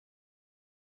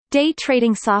Day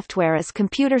trading software is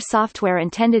computer software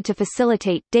intended to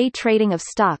facilitate day trading of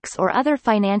stocks or other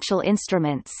financial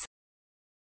instruments.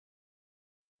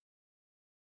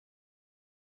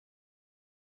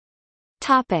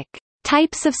 Topic: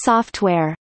 Types of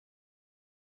software.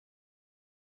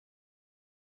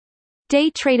 Day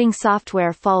trading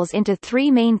software falls into three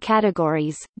main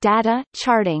categories: data,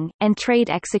 charting, and trade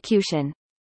execution.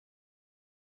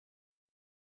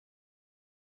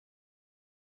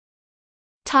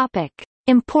 Topic: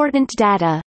 Important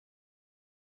data.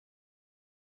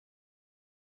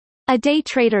 A day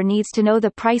trader needs to know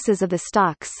the prices of the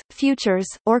stocks, futures,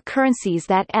 or currencies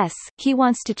that he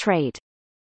wants to trade.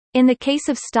 In the case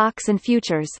of stocks and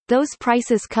futures, those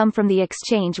prices come from the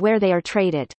exchange where they are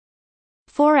traded.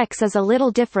 Forex is a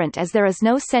little different as there is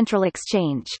no central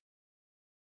exchange.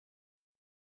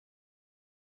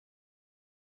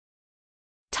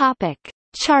 Topic: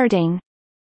 Charting.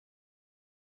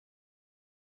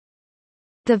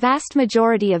 The vast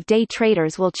majority of day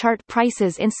traders will chart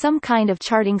prices in some kind of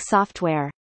charting software.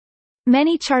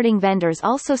 Many charting vendors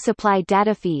also supply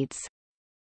data feeds.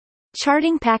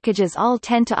 Charting packages all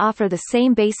tend to offer the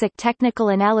same basic technical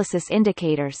analysis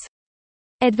indicators.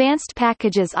 Advanced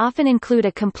packages often include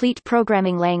a complete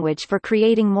programming language for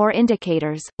creating more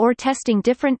indicators, or testing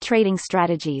different trading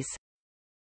strategies.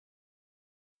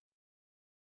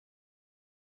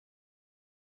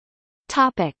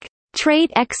 Topic: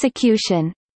 Trade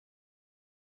execution.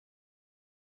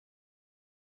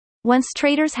 Once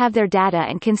traders have their data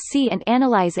and can see and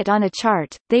analyze it on a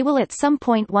chart, they will at some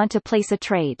point want to place a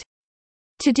trade.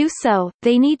 To do so,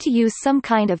 they need to use some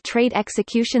kind of trade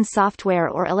execution software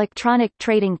or electronic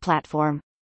trading platform.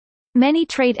 Many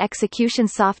trade execution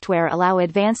software allow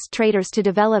advanced traders to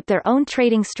develop their own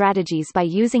trading strategies by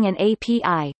using an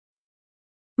API.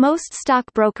 Most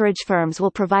stock brokerage firms will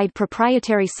provide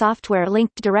proprietary software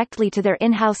linked directly to their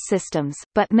in-house systems,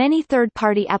 but many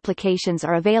third-party applications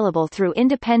are available through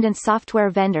independent software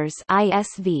vendors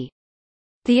 (ISV).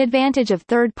 The advantage of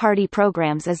third-party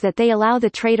programs is that they allow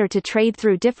the trader to trade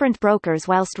through different brokers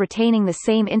whilst retaining the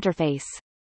same interface.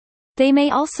 They may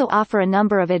also offer a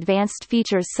number of advanced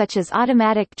features such as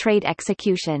automatic trade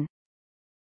execution.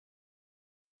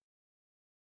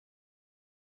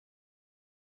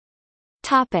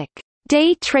 Topic: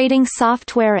 Day trading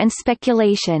software and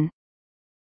speculation.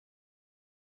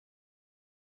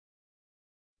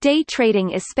 Day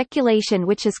trading is speculation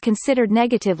which is considered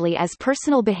negatively as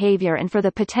personal behavior and for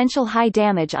the potential high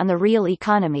damage on the real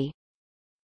economy.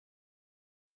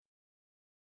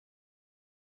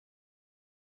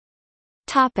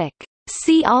 Topic: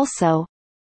 See also: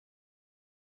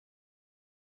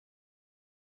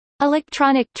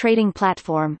 Electronic trading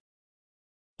platform,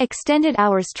 Extended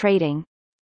hours trading,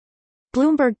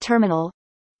 Bloomberg Terminal,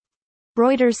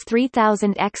 Reuters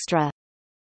 3000 Extra,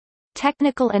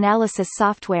 Technical analysis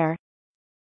software,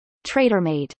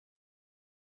 TraderMade.